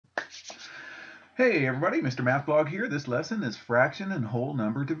Hey everybody, Mrmathblog here. This lesson is fraction and whole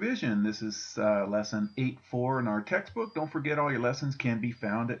number division. This is lesson 8.4 in our textbook. Don't forget all your lessons can be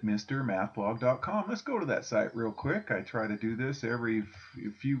found at Mrmathblog.com. Let's go to that site real quick. I try to do this every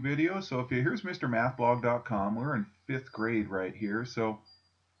few videos. So here's Mrmathblog.com. We're in 5th grade right here. So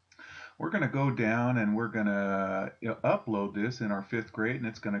we're going to go down and we're going to upload this in our 5th grade, and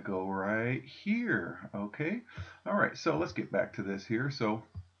it's going to go right here. Okay. All right. So let's get back to this here. So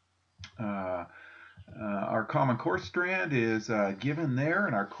uh, our common core strand is given there,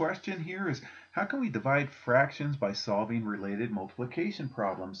 and our question here is how can we divide fractions by solving related multiplication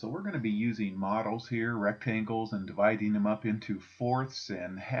problems? So we're going to be using models here, rectangles, and dividing them up into fourths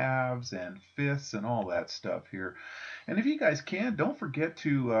and halves and fifths and all that stuff here. And if you guys can, don't forget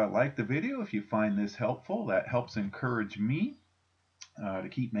to like the video if you find this helpful. That helps encourage me to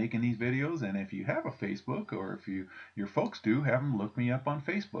keep making these videos. And if you have a Facebook, or if your folks do, have them look me up on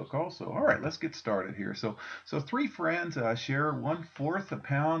Facebook also. All right, let's get started here. So three friends share 1/4 a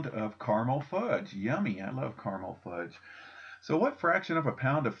pound of caramel fudge. Yummy, I love caramel fudge. So what fraction of a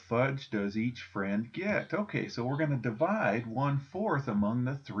pound of fudge does each friend get? Okay, so we're going to divide 1/4 among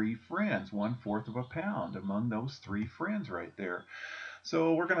the three friends. 1/4 of a pound among those three friends right there.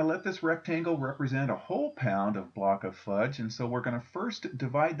 So we're going to let this rectangle represent a whole pound of block of fudge, and so we're going to first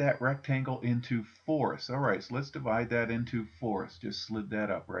divide that rectangle into fourths. All right, so let's divide that into fourths. Just slid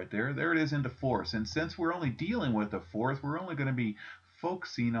that up right there. There it is into fourths. And since we're only dealing with a fourth, we're only going to be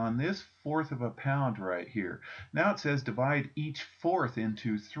focusing on this 1/4 of a pound right here. Now it says divide each fourth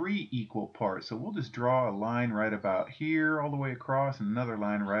into 3 equal parts. So we'll just draw a line right about here all the way across, and another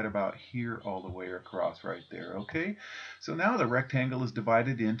line right about here all the way across right there. Okay, so now the rectangle is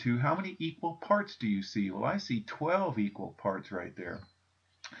divided into how many equal parts do you see? Well, I see 12 equal parts right there.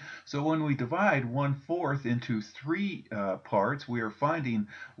 So when we divide 1/4 into 3 parts, we are finding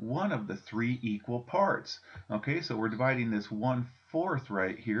one of the 3 equal parts. Okay, so we're dividing this 1/4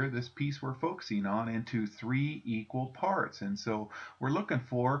 right here, this piece we're focusing on, into 3 equal parts. And so we're looking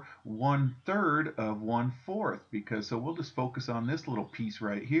for 1/3 of 1/4, because so we'll just focus on this little piece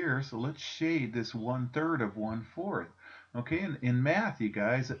right here. So let's shade this 1/3 of 1/4. Okay, in math, you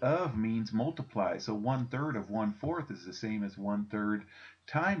guys, of means multiply. So 1/3 of 1/4 is the same as 1/3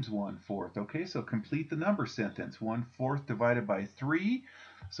 times 1/4. Okay, so complete the number sentence. 1/4 divided by 3.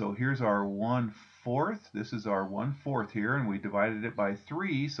 So here's our 1/4. This is our 1/4 here, and we divided it by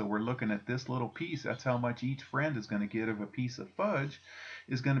 3. So we're looking at this little piece. That's how much each friend is going to get of a piece of fudge,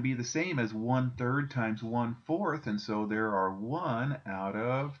 is going to be the same as 1/3 times 1/4. And so there are 1 out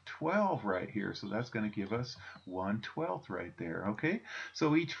of 12 right here. So that's going to give us 1/12 right there. Okay,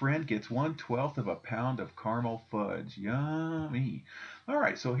 so each friend gets 1/12 of a pound of caramel fudge. Yummy. All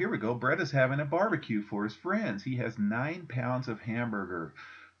right, so here we go. Brett is having a barbecue for his friends. He has 9 pounds of hamburger.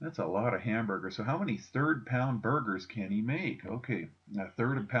 That's a lot of hamburger. So how many third pound burgers can he make? Okay, a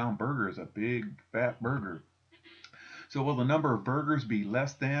third pound burger is a big fat burger. So will the number of burgers be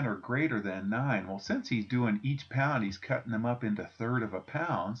less than or greater than 9? Well, since he's doing each pound, he's cutting them up into third of a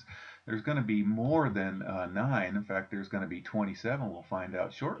pounds, there's going to be more than 9. In fact, there's going to be 27. We'll find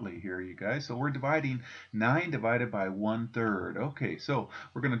out shortly here, you guys. So we're dividing 9 divided by 1/3. Okay, so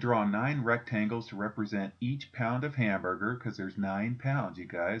we're going to draw 9 rectangles to represent each pound of hamburger, because there's 9 pounds, you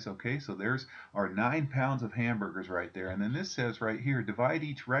guys. Okay, so there's our 9 pounds of hamburgers right there. And then this says right here, divide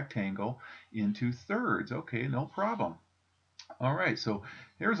each rectangle into thirds. Okay, no problem. All right, so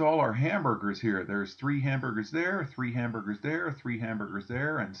here's all our hamburgers here. There's 3 hamburgers there, 3 hamburgers there, 3 hamburgers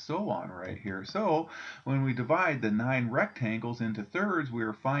there, and so on right here. So when we divide the 9 rectangles into thirds, we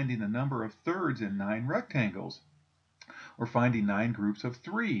are finding the number of thirds in 9 rectangles. We're finding 9 groups of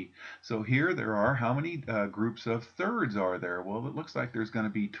 3. So here there are, how many groups of thirds are there? Well, it looks like there's going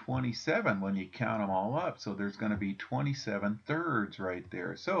to be 27 when you count them all up. So there's going to be 27 thirds right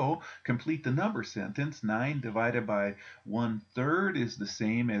there. So complete the number sentence. 9 divided by 1/3 is the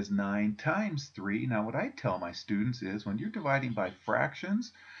same as 9 times 3. Now what I tell my students is, when you're dividing by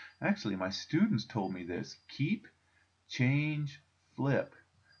fractions, actually my students told me this, keep, change, flip.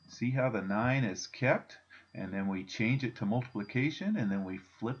 See how the 9 is kept? And then we change it to multiplication, and then we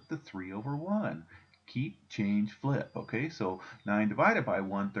flip the 3 over 1. Keep, change, flip. Okay, so 9 divided by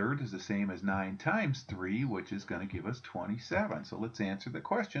 1/3 is the same as 9 times 3, which is going to give us 27. So let's answer the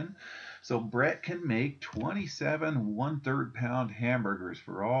question. So Brett can make 27 1/3 pound hamburgers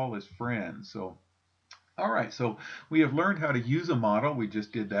for all his friends. So all right, so we have learned how to use a model. We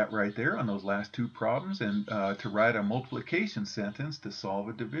just did that right there on those last 2 problems, and to write a multiplication sentence to solve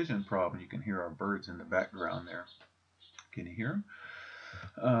a division problem. You can hear our birds in the background there. Can you hear them?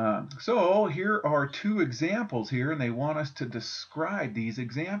 So here are two examples here, and they want us to describe these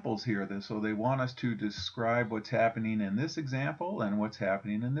examples here. So they want us to describe what's happening in this example and what's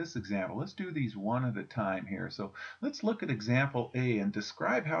happening in this example. Let's do these one at a time here. So let's look at example A and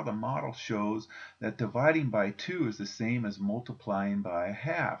describe how the model shows that dividing by 2 is the same as multiplying by a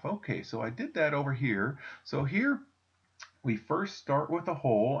half. Okay, so I did that over here. So here we first start with a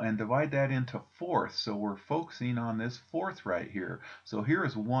whole and divide that into fourths. So we're focusing on this fourth right here. So here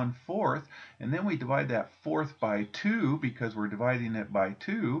is 1/4, and then we divide that fourth by 2 because we're dividing it by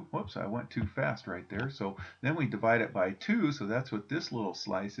 2. Whoops, I went too fast right there. So then we divide it by 2, so that's what this little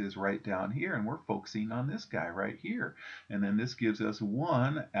slice is right down here, and we're focusing on this guy right here. And then this gives us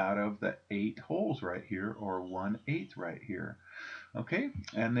 1 out of the 8 wholes right here, or 1/8 right here. Okay,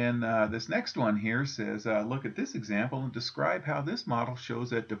 and then this next one here says, look at this example and describe how this model shows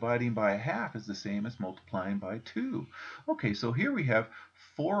that dividing by a half is the same as multiplying by 2. Okay, so here we have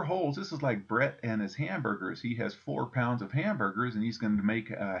 4 wholes. This is like Brett and his hamburgers. He has 4 pounds of hamburgers, and he's going to make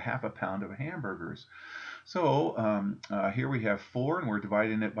half a pound of hamburgers. So here we have 4, and we're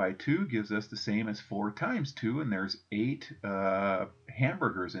dividing it by 2, gives us the same as 4 times 2, and there's 8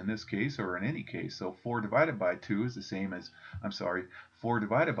 hamburgers in this case, or in any case. So 4 divided by 2 is the same as, 4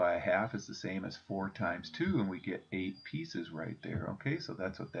 divided by a half is the same as 4 times 2, and we get 8 pieces right there. Okay, so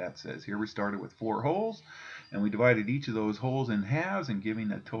that's what that says. Here we started with 4 wholes, and we divided each of those wholes in halves and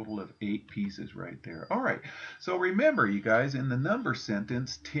giving a total of 8 pieces right there. All right, so remember, you guys, in the number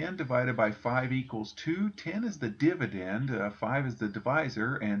sentence, 10 divided by 5 equals 2. 10 is the dividend, 5 is the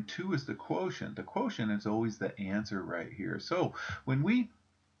divisor, and 2 is the quotient. The quotient is always the answer right here. So when we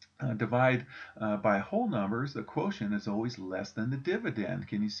divide by whole numbers, the quotient is always less than the dividend.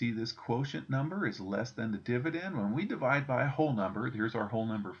 Can you see this quotient number is less than the dividend? When we divide by a whole number, here's our whole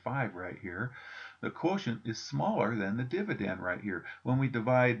number 5 right here, the quotient is smaller than the dividend right here. When we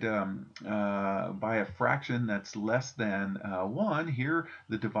divide by a fraction that's less than 1, here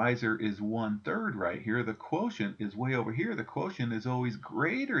the divisor is 1/3 right here. The quotient is way over here. The quotient is always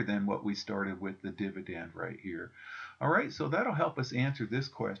greater than what we started with, the dividend right here. All right, so that'll help us answer this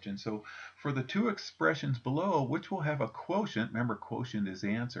question. So for the two expressions below, which will have a quotient, remember quotient is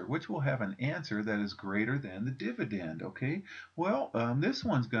answer, which will have an answer that is greater than the dividend, okay? Well, this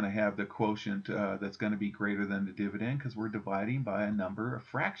one's going to have the quotient that's going to be greater than the dividend because we're dividing by a number, a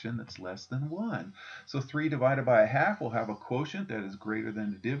fraction that's less than 1. So 3 divided by a half will have a quotient that is greater than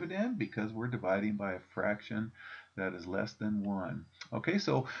the dividend because we're dividing by a fraction that is less than 1. Okay,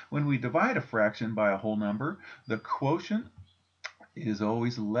 so when we divide a fraction by a whole number, the quotient is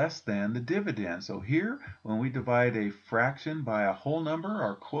always less than the dividend. So here, when we divide a fraction by a whole number,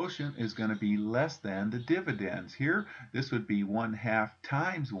 our quotient is going to be less than the dividends. Here, this would be 1/2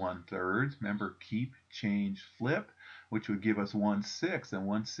 times 1/3. Remember, keep, change, flip, which would give us 1/6, and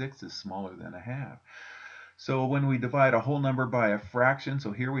 1/6 is smaller than a half. So when we divide a whole number by a fraction,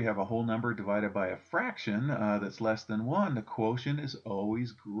 so here we have a whole number divided by a fraction that's less than 1, the quotient is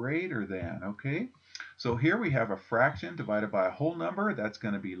always greater than, okay? So here we have a fraction divided by a whole number that's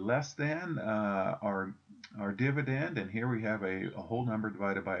going to be less than our dividend, and here we have a whole number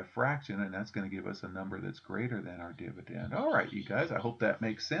divided by a fraction, and that's going to give us a number that's greater than our dividend. All right, you guys, I hope that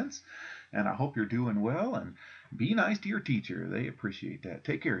makes sense, and I hope you're doing well, and be nice to your teacher. They appreciate that.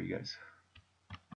 Take care, you guys.